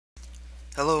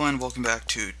Hello and welcome back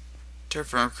to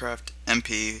TerraFirmaCraft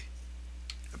MP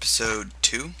episode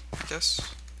 2, I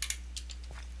guess.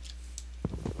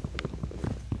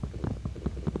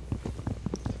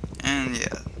 And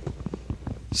yeah,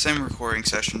 same recording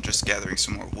session, just gathering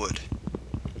some more wood.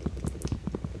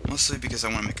 Mostly because I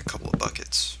want to make a couple of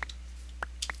buckets.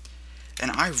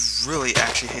 And I really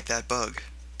actually hate that bug.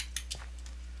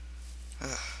 Ugh.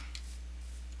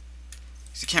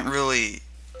 'Cause you can't really...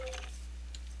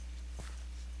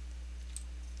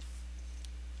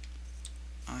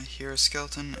 I hear a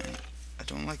skeleton and I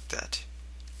don't like that.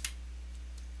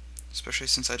 Especially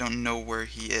since I don't know where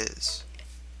he is.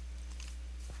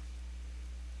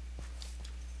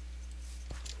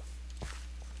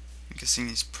 I'm guessing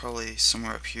he's probably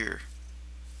somewhere up here.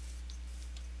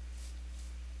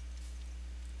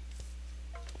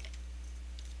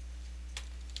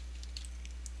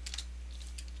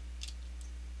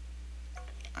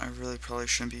 I really probably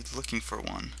shouldn't be looking for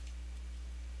one.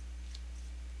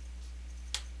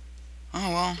 Oh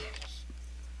well,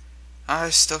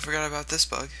 I still forgot about this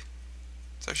bug.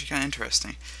 It's actually kind of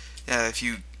interesting. Yeah, if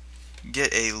you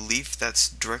get a leaf that's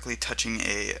directly touching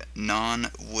a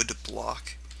non-wood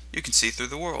block, you can see through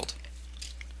the world.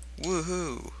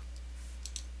 Woohoo!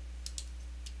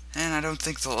 And I don't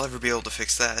think they'll ever be able to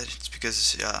fix that. It's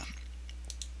because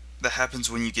that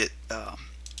happens when you get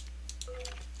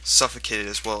suffocated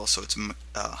as well, so it's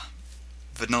a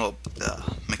vanilla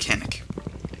mechanic.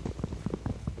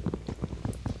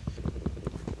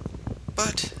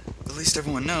 But at least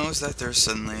everyone knows that there's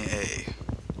suddenly a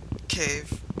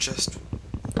cave just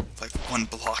like one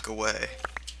block away.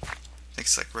 I think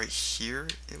it's like right here,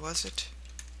 was it?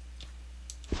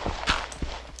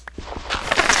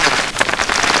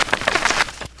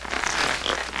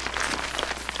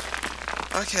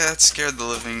 Okay, that scared the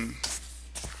living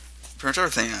pretty much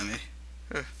everything out of me.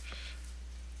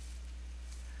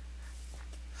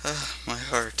 My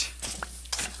heart.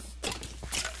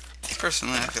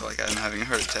 Personally, I feel like I'm having a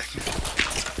heart attack.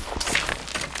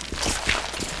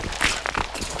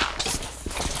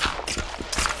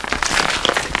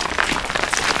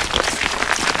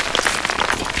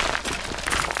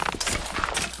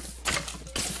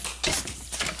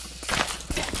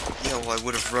 Yeah, well, I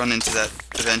would have run into that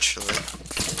eventually.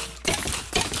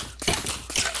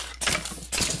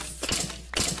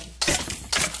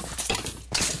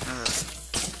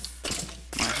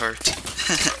 My heart.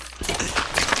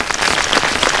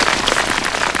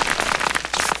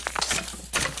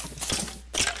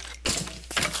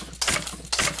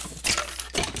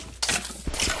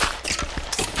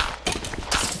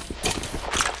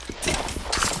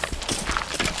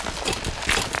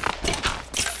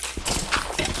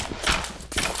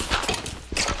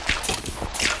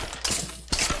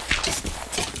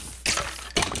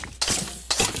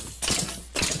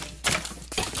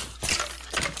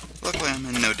 Luckily, I'm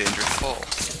in no danger to fall.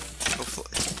 Hopefully.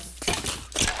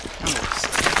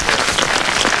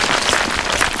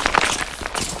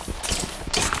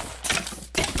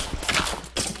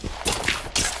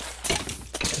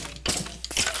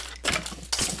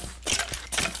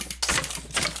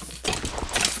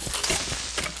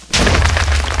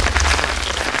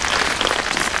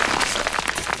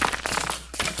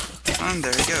 And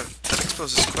there you go. That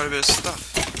exposes quite a bit of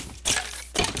stuff.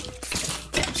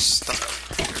 I'm stuck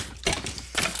here.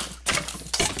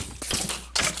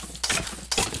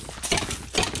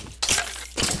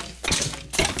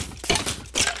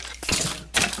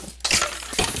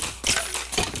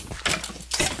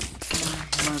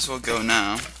 Might as well go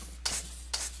now.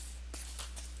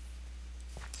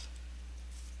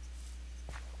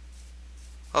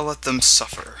 I'll let them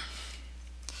suffer.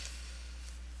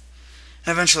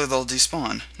 Eventually they'll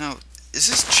despawn. Now, is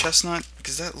this chestnut?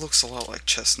 Because that looks a lot like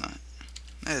chestnut.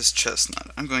 That is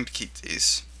chestnut. I'm going to keep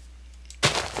these.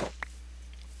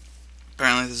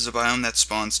 Apparently this is a biome that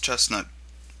spawns chestnut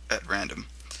at random.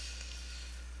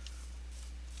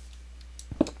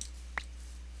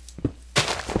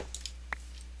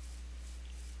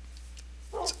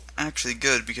 It's actually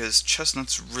good because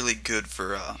chestnut's really good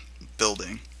for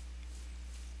building.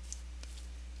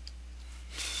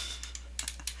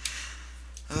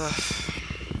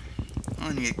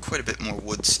 I need quite a bit more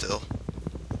wood still.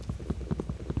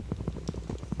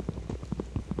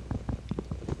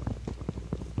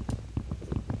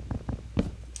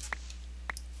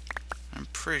 I'm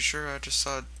pretty sure I just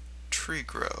saw a tree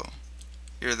grow.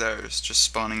 Here, there's just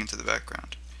spawning into the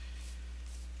background.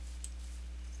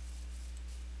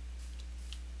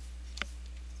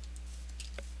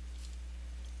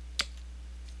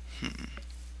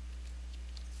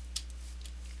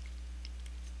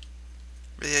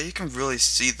 But yeah, you can really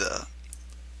see the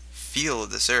feel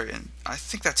of this area. And I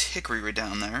think that's hickory right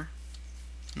down there.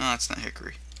 No, that's not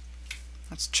hickory.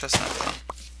 That's chestnut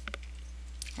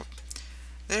though.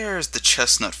 There's the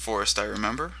chestnut forest I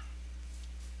remember.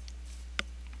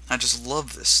 I just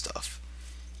love this stuff.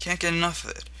 Can't get enough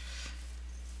of it.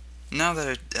 Now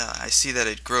that I see that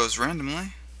it grows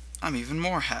randomly, I'm even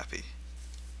more happy.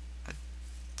 I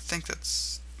think that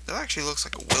actually looks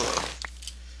like a willow.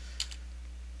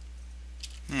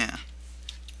 Yeah.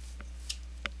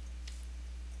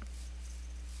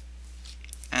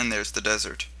 And there's the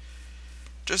desert,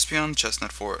 just beyond the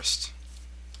chestnut forest.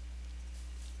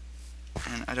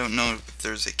 And I don't know if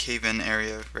there's a cave-in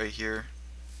area right here.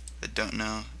 I don't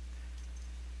know.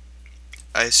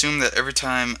 I assume that every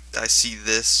time I see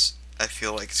this, I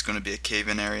feel like it's going to be a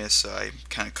cave-in area, so I'm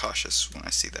kind of cautious when I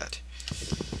see that.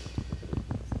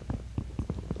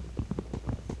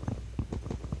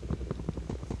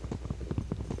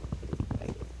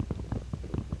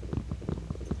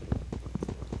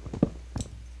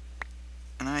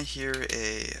 And I hear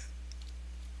a...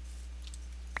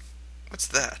 What's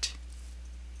that?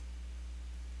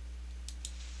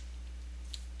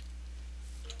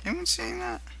 Anyone seeing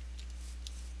that?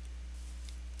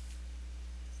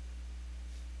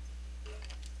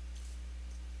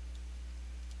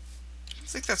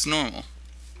 I think that's normal.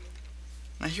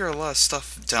 I hear a lot of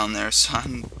stuff down there, so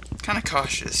I'm kind of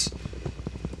cautious.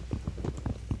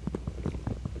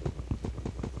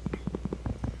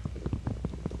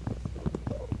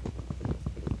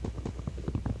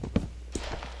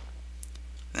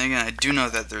 Then again, I do know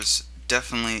that there's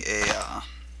definitely a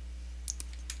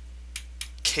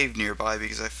cave nearby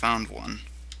because I found one.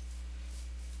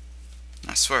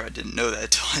 I swear I didn't know that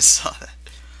until I saw that.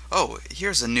 Oh,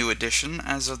 here's a new addition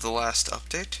as of the last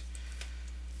update.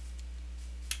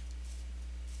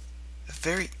 A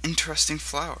very interesting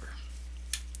flower.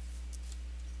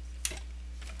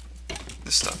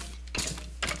 This stuff.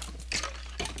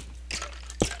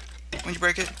 When you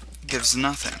break it, it gives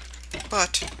nothing.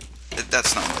 But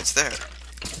that's not why it's there.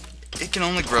 It can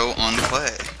only grow on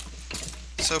clay.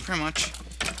 So pretty much,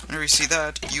 whenever you see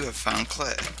that, you have found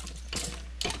clay.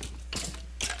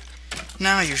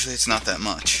 Now, usually it's not that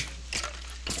much.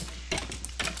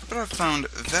 But I've found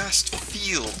vast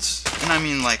fields, and I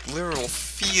mean like literal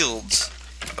fields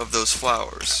of those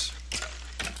flowers.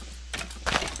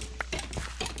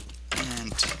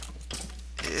 And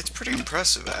it's pretty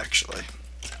impressive, actually.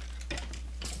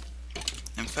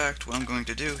 In fact, what I'm going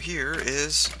to do here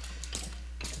is...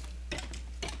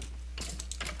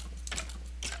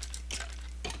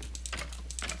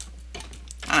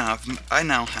 I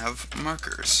now have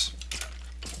markers.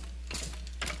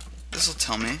 This will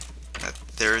tell me that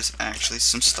there's actually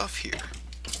some stuff here.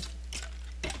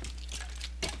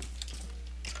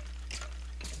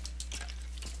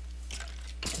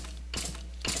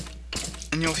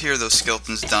 And you'll hear those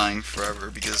skeletons dying forever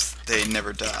because they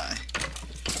never die.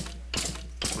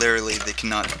 Literally, they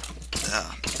cannot...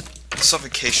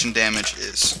 suffocation damage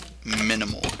is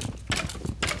minimal.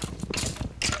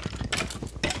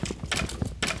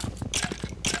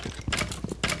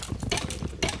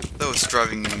 Though it's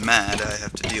driving me mad, I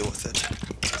have to deal with it.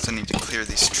 Because I need to clear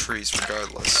these trees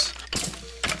regardless.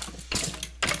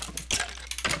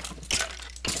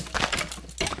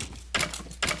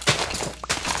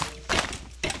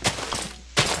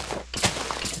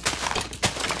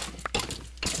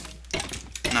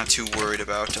 Not too worried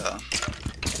about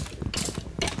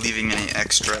leaving any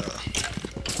extra...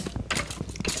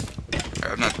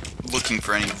 I'm not looking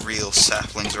for any real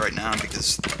saplings right now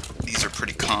because these are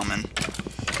pretty common.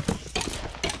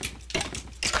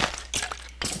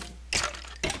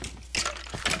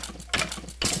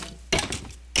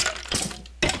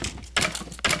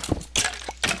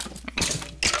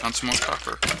 Found some more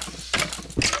copper.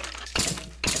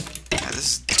 Yeah,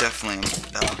 this is definitely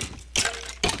a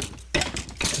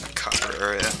copper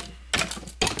area.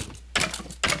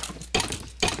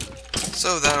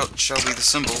 So that shall be the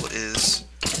symbol is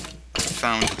I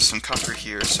found some copper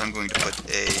here, so I'm going to put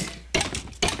a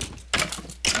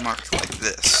mark like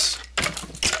this.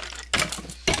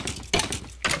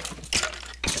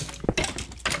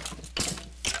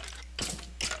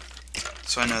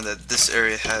 So I know that this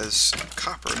area has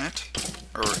copper in it,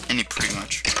 or pretty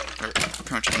much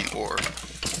any ore.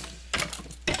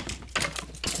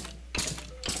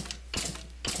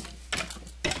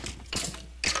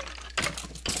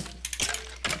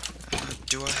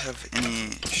 Do I have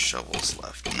any shovels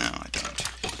left? No, I don't.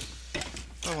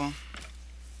 Oh well.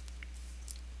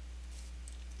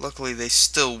 Luckily, they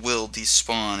still will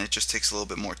despawn. It just takes a little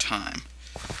bit more time.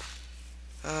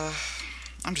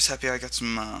 I'm just happy I got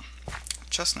some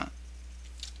chestnut.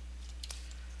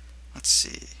 Let's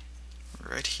see.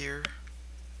 right here.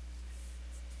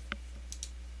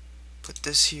 Put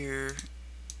this here,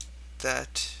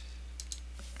 that,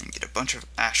 and get a bunch of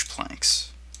ash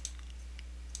planks.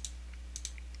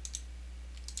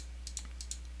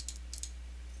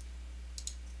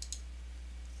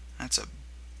 That's a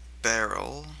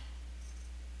barrel.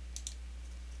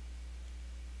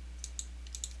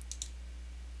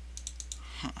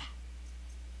 Huh.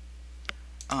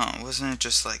 Oh, wasn't it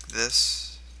just like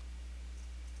this?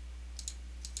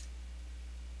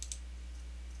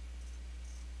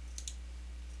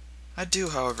 I do,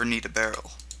 however, need a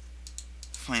barrel.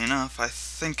 Funny enough, I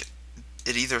think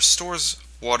it either stores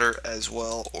water as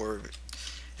well, or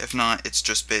if not, it's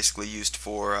just basically used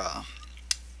for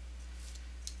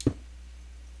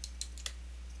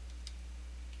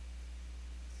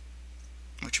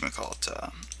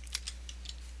whatchamacallit,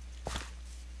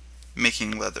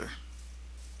 making leather.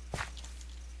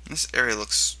 This area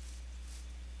looks...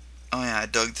 Oh yeah, I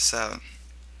dug this out.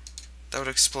 That would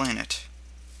explain it.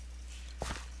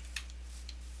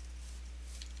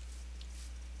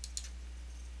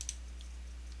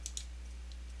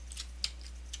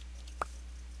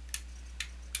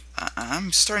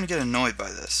 I'm starting to get annoyed by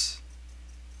this.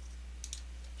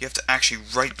 You have to actually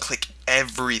right-click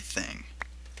everything.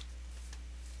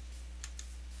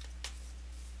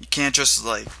 You can't just,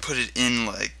 like, put it in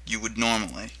like you would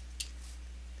normally.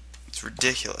 It's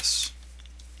ridiculous.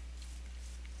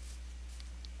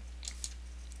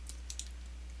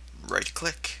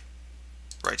 Right-click.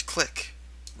 Right-click.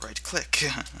 Right-click.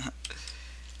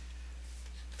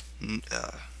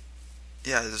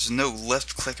 Yeah, there's no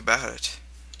left-click about it.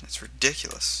 It's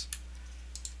ridiculous.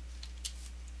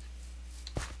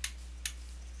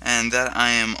 And that I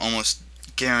am almost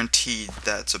guaranteed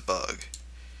that's a bug.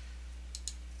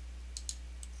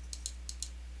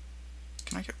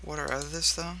 Can I get water out of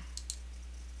this, though?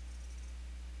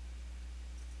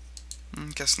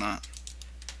 Guess not.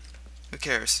 Who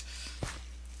cares?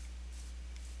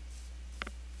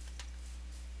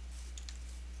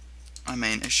 My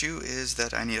main issue is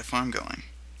that I need a farm going.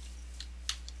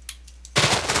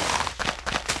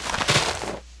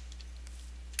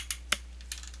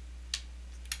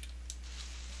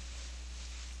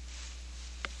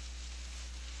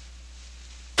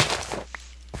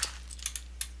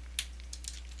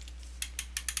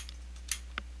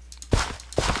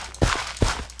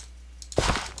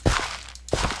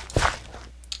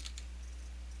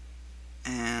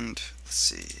 And let's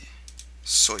see,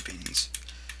 soybeans.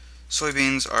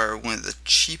 Soybeans are one of the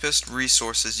cheapest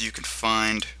resources you can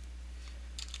find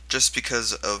just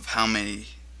because of how many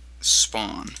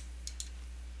spawn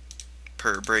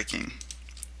per breaking.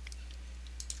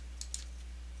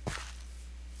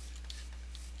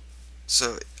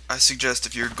 So I suggest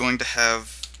if you're going to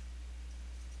have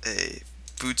a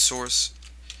food source,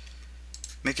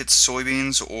 make it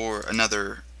soybeans or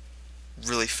another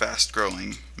really fast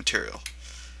growing material.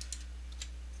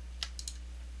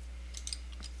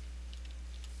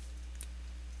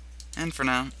 And for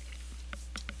now,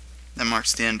 that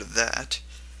marks the end of that.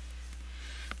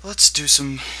 Let's do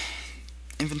some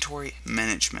inventory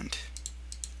management.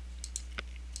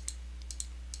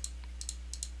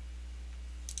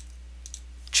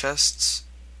 Chests,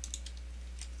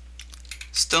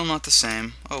 still not the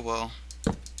same. Oh well.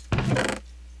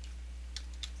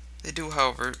 They do,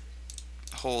 however,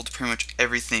 hold pretty much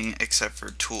everything except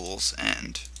for tools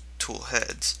and tool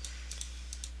heads.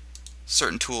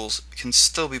 Certain tools can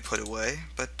still be put away,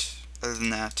 but other than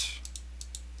that,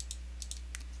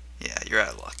 yeah, you're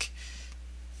out of luck.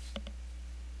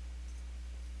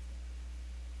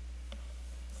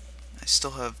 I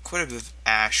still have quite a bit of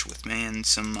ash with me and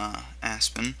some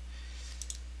aspen.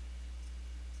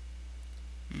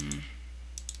 I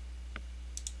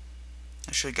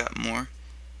should have got more.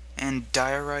 And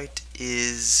diorite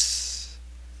is...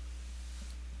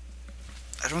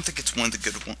 I don't think it's one of the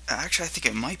good ones. Actually, I think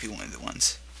it might be one of the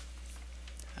ones.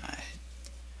 I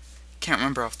can't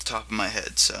remember off the top of my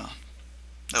head, so...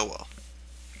 oh well.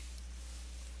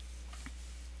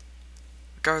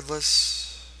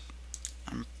 Regardless,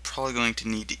 I'm probably going to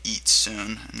need to eat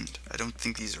soon, and I don't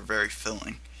think these are very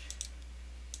filling.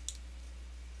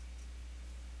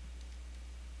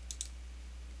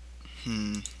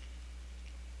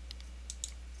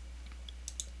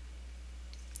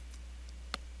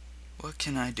 What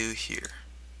can I do here?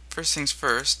 First things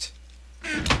first.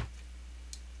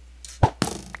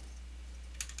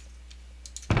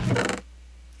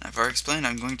 I've already explained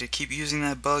I'm going to keep using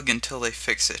that bug until they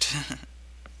fix it.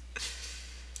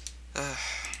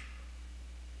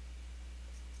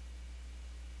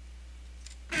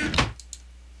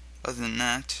 Other than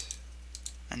that,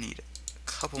 I need a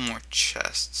couple more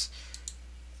chests.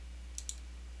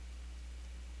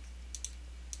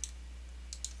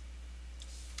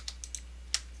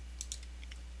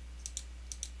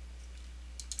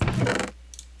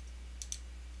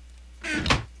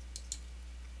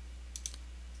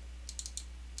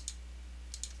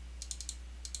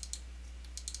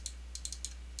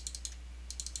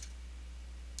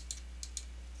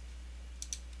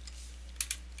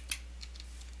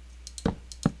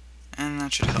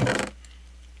 that should help.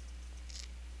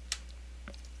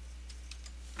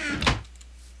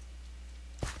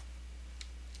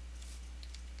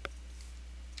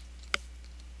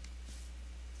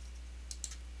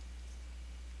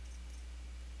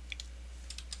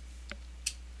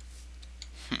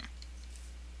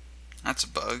 That's a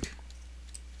bug.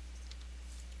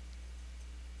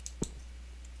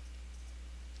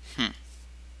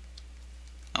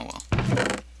 Oh well.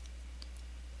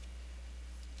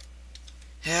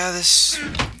 Yeah,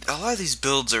 a lot of these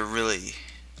builds are really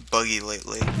buggy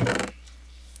lately.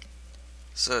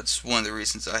 So it's one of the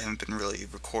reasons I haven't been really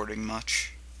recording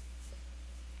much.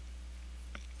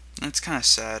 That's kind of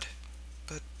sad,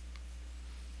 but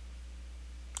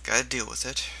gotta deal with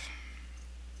it.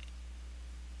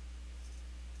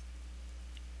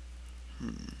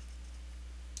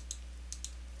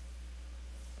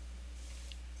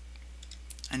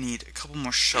 I need a couple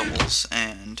more shovels,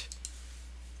 and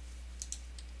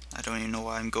I don't even know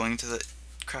why I'm going to the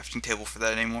crafting table for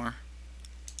that anymore.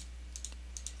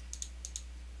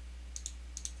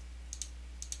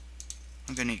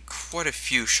 I'm gonna need quite a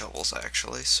few shovels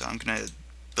actually, so I'm gonna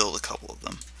build a couple of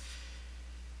them.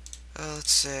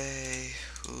 Let's say,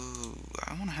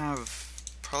 I want to have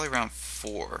probably around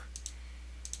 4.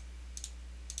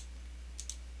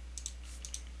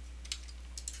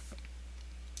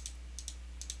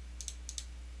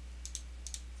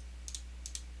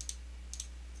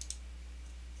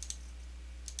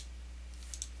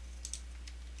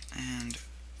 And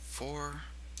 4.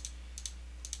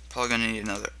 Probably gonna need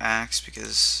another axe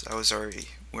because I was already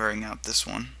wearing out this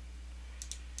one.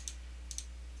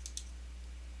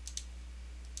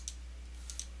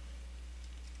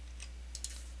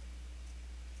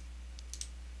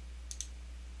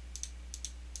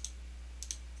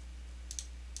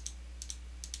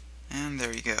 And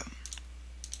there you go.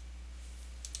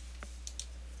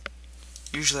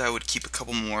 Usually I would keep a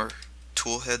couple more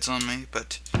tool heads on me,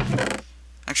 but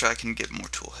actually I can get more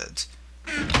tool heads.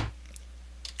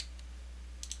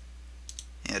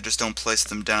 Yeah, just don't place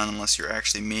them down unless you're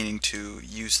actually meaning to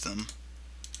use them.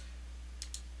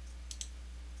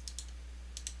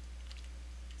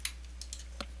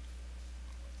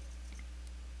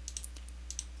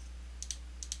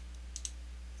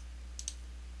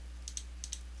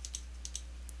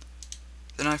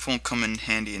 The knife won't come in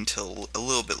handy until a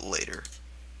little bit later.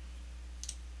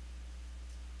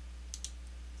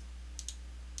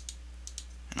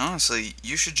 And honestly,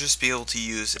 you should just be able to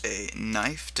use a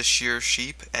knife to shear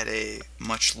sheep at a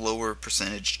much lower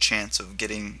percentage chance of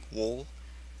getting wool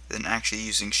than actually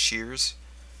using shears.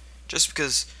 Just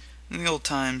because in the old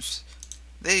times,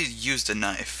 they used a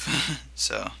knife.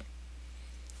 So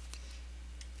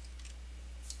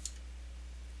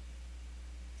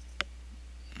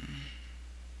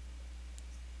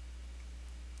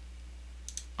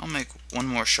I'll make one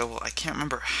more shovel. I can't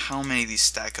remember how many these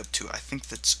stack up to. I think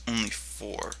that's only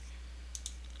 4.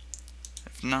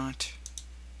 If not,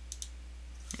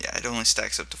 yeah, it only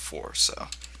stacks up to 4, so.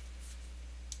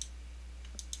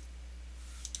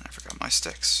 I forgot my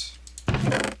sticks.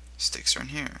 Sticks are in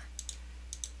here.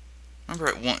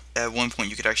 Remember at one point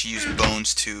you could actually use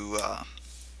bones to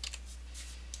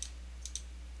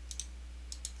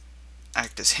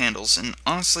act as handles, and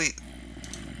honestly,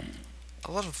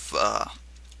 a lot of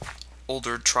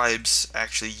older tribes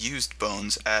actually used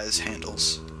bones as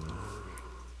handles.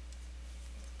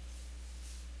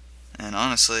 And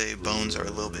honestly, bones are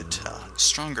a little bit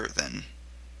stronger than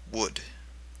wood.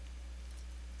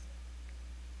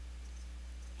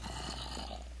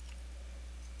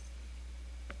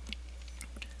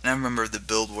 And I remember the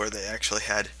build where they actually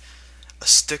had a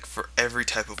stick for every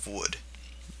type of wood.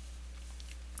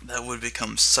 That would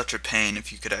become such a pain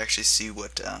if you could actually see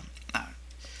what,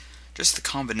 just the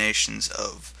combinations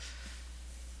of,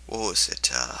 what was it,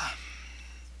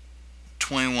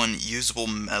 21 usable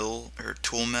metal, or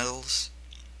tool metals,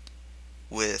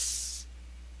 with,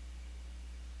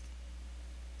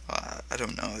 I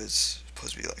don't know, it's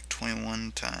supposed to be like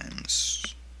 21 times,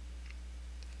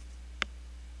 I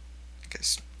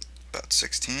guess, about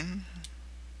 16?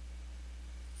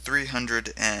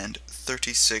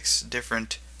 336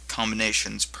 different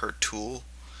combinations per tool.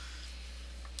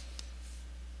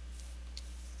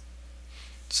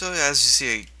 So as you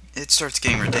see, it starts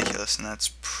getting ridiculous, and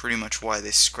that's pretty much why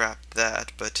they scrapped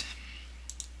that, but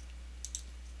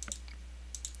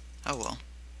oh well.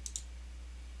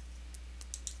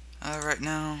 Right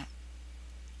now,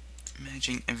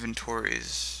 managing inventory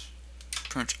is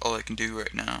pretty much all I can do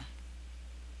right now.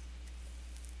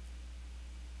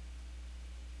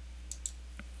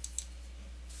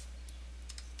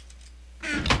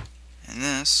 And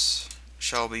this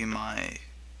shall be my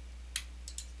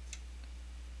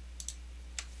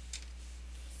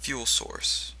fuel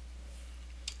source.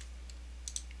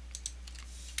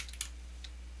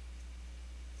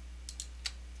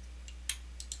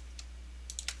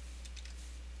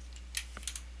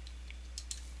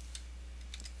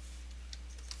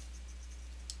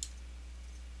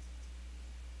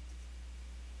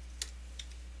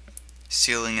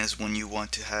 Sealing is when you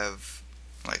want to have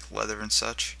like leather and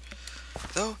such.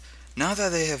 Though, now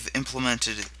that they have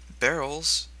implemented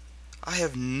barrels, I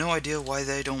have no idea why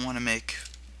they don't want to make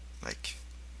like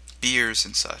beers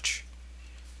and such.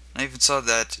 I even saw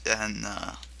that in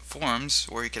forums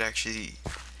where you could actually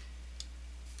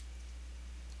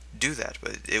do that,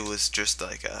 but it was just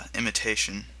like a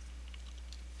imitation.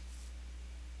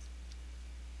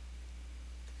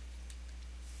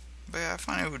 But yeah, I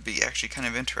find it would be actually kind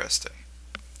of interesting.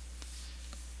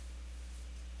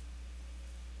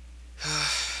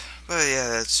 But yeah,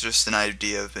 that's just an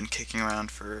idea I've been kicking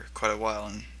around for quite a while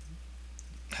and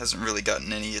hasn't really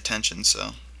gotten any attention,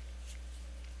 so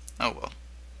oh well.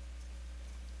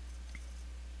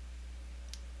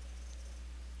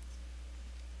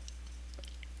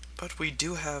 But we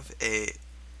do have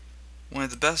one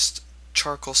of the best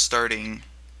charcoal starting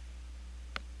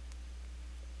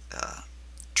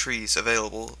trees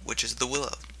available, which is the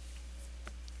willow.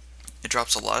 It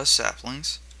drops a lot of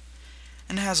saplings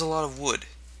and it has a lot of wood.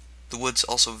 The wood's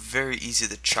also very easy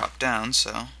to chop down,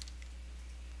 so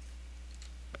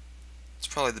it's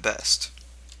probably the best.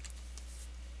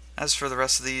 As for the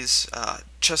rest of these,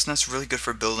 chestnut's really good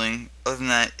for building. Other than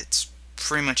that, it's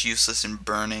pretty much useless in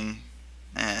burning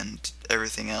and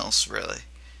everything else, really.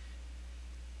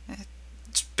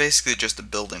 It's basically just a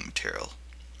building material.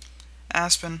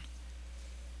 Aspen,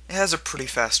 it has a pretty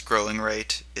fast growing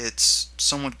rate. It's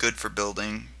somewhat good for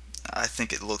building. I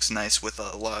think it looks nice with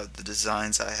a lot of the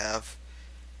designs I have.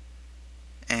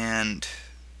 And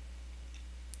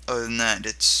other than that,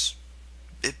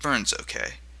 it burns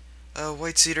okay.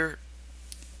 White cedar,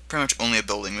 pretty much only a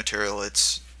building material.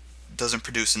 It doesn't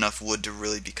produce enough wood to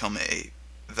really become a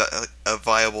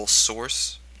viable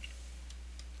source.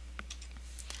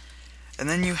 And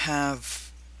then you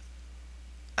have,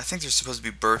 I think there's supposed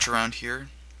to be birch around here,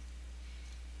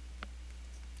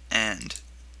 and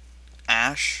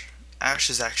ash.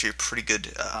 Ash is actually a pretty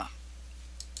good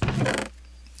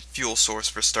fuel source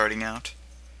for starting out.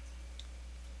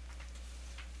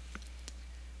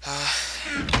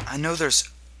 I know there's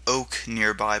oak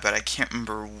nearby, but I can't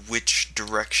remember which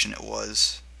direction it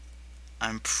was.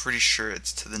 I'm pretty sure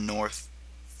it's to the north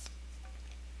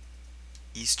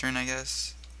eastern, I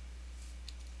guess.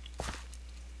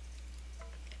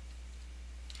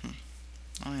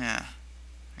 Oh yeah,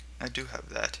 I do have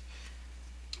that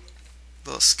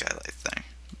little skylight thing.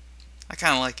 I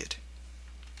kind of like it.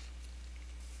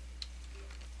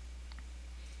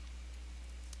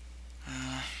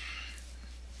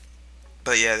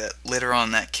 But yeah, later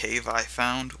on that cave I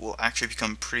found will actually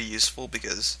become pretty useful,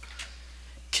 because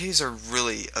caves are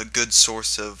really a good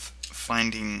source of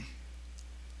finding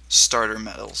starter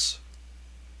metals.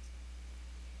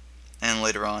 And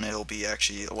later on it'll be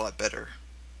actually a lot better.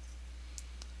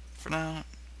 For now,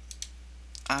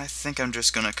 I think I'm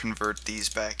just going to convert these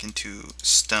back into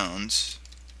stones,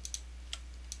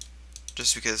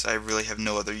 just because I really have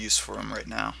no other use for them right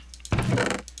now.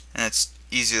 And it's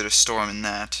easier to store them in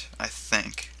that, I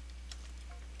think.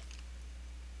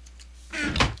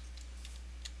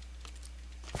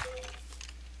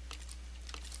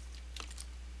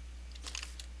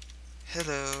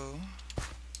 Hello.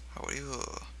 How are you?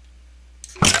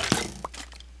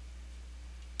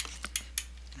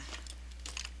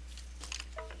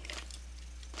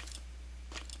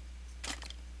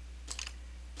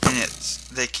 And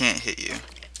they can't hit you,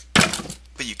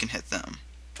 but you can hit them.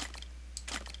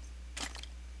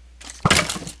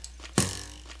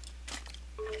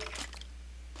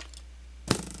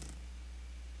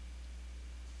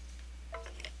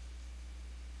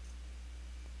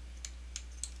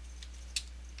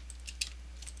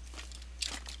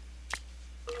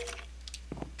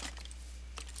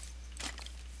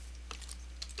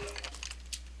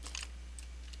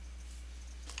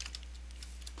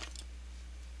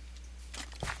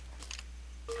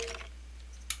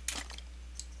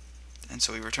 And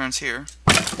so he returns here,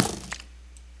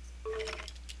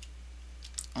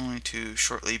 only to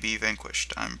shortly be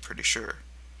vanquished, I'm pretty sure.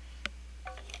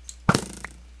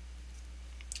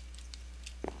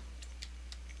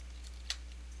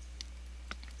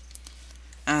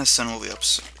 And the sun will be up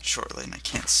shortly, and I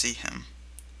can't see him.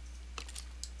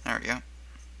 There we go.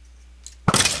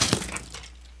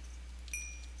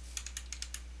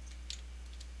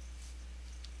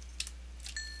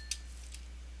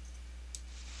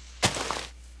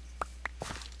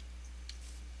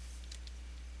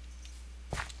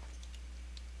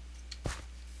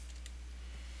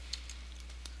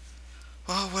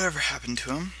 Well, whatever happened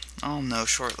to him, I'll know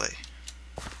shortly.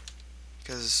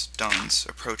 Because dawn's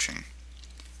approaching.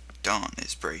 Dawn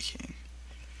is breaking.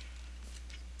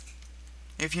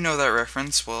 If you know that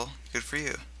reference, well, good for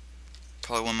you.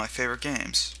 Probably one of my favorite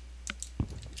games.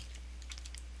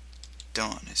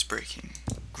 Dawn is breaking.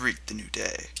 Greet the new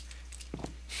day.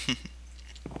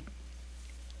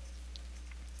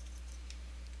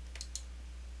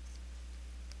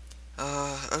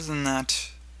 Other than that,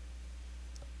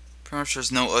 pretty much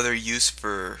there's no other use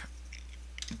for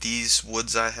these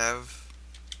woods I have.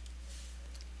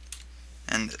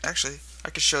 And actually, I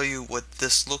could show you what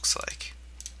this looks like.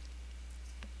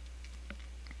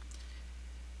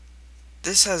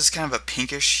 This has kind of a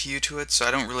pinkish hue to it, so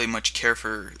I don't really much care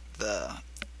for the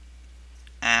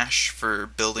ash for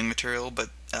building material, but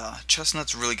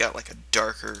chestnut's really got like a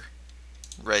darker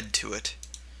red to it.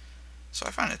 So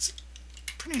I find it's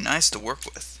pretty nice to work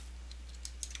with.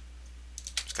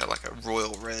 It's got like a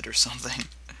royal red or something.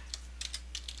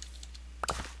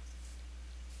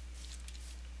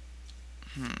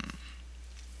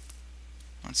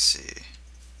 Let's see.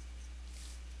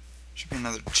 Should be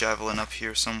another javelin up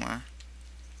here somewhere.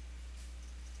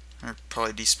 Or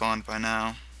probably despawned by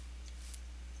now.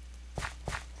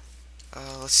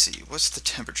 Let's see. What's the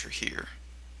temperature here?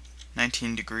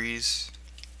 19 degrees.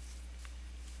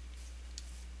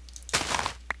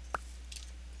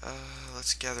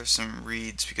 Let's gather some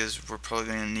reeds because we're probably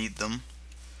going to need them.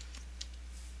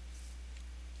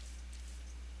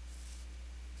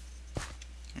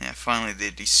 Yeah, finally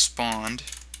they despawned.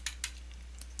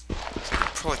 So I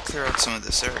could probably clear out some of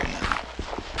this area now.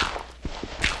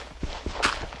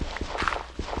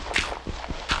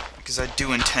 Because I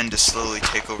do intend to slowly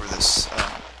take over this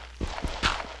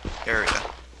area.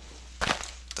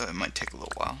 Though it might take a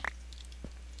little while.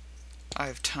 I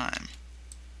have time.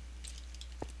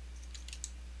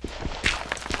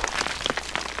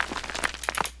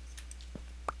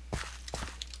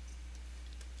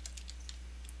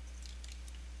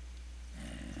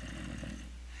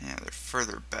 Yeah, they're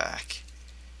further back.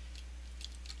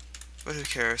 But who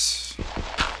cares?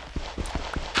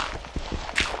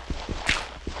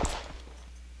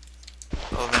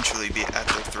 They'll eventually be at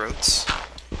their throats.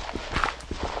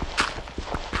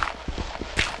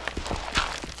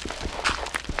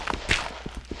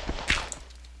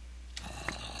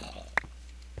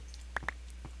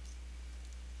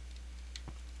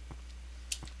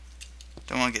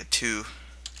 Don't want to get too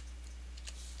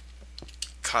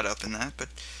caught up in that, but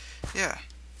yeah.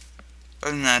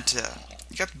 Other than that,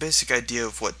 you got the basic idea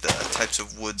of what the types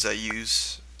of woods I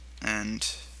use and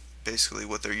basically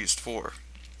what they're used for.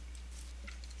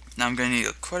 Now I'm going to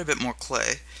need quite a bit more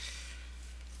clay,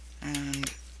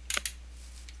 and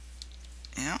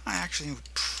you know, I actually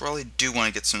probably do want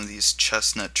to get some of these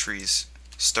chestnut trees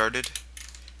started,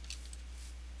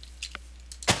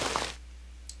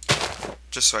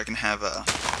 just so I can have a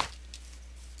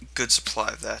good supply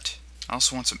of that. I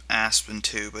also want some aspen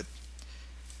too, but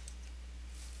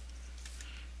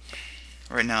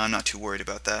right now I'm not too worried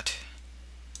about that.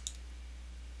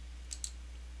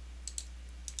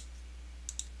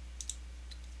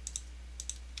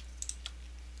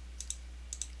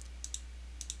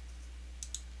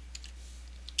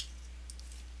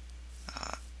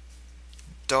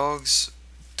 Dogs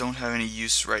don't have any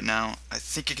use right now. I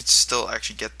think you could still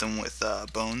actually get them with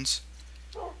bones,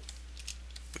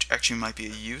 which actually might be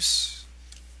a use.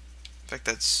 In fact,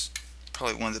 that's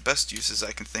probably one of the best uses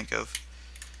I can think of.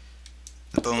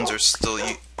 The bones are still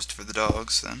used for the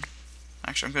dogs then.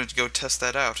 Actually, I'm going to go test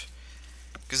that out,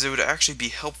 because it would actually be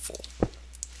helpful,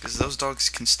 because those dogs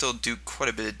can still do quite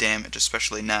a bit of damage,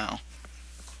 especially now.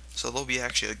 So they'll be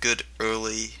actually a good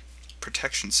early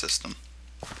protection system.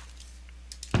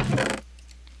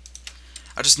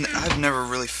 I've never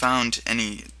really found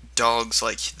any dogs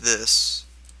like this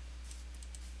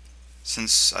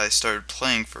since I started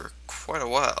playing for quite a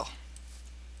while.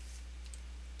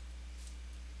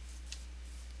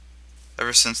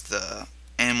 Ever since the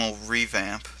animal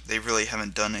revamp, they really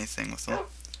haven't done anything with them.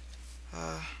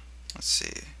 Let's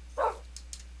see.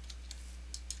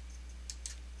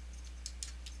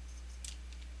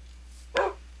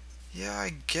 Yeah,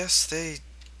 I guess they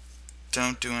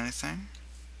don't do anything.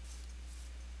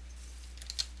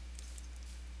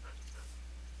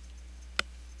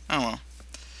 Oh well.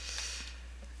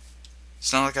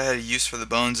 It's not like I had a use for the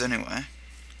bones anyway.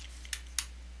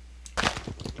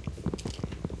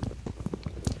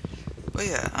 But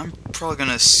yeah, I'm probably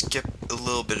gonna skip a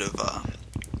little bit of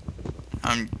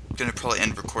I'm gonna probably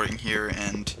end recording here,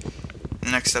 and in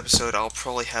the next episode I'll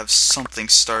probably have something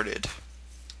started.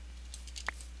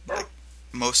 Like,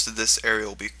 most of this area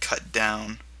will be cut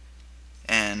down,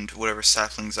 and whatever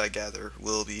saplings I gather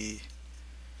will be...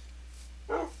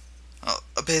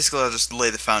 basically, I'll just lay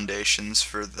the foundations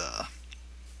for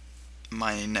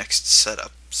my next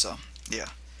setup. So, yeah.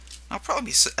 I'll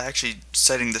probably be actually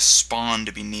setting the spawn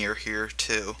to be near here,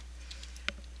 too.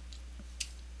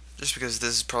 Just because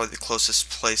this is probably the closest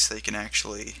place they can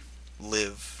actually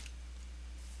live.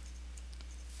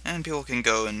 And people can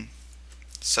go and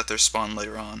set their spawn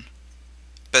later on.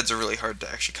 Beds are really hard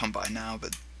to actually come by now,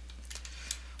 but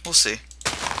we'll see.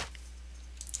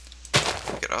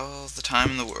 We got all the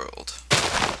time in the world.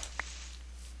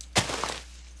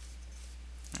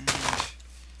 And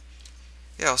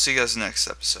yeah, I'll see you guys in the next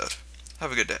episode.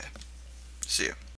 Have a good day. See you.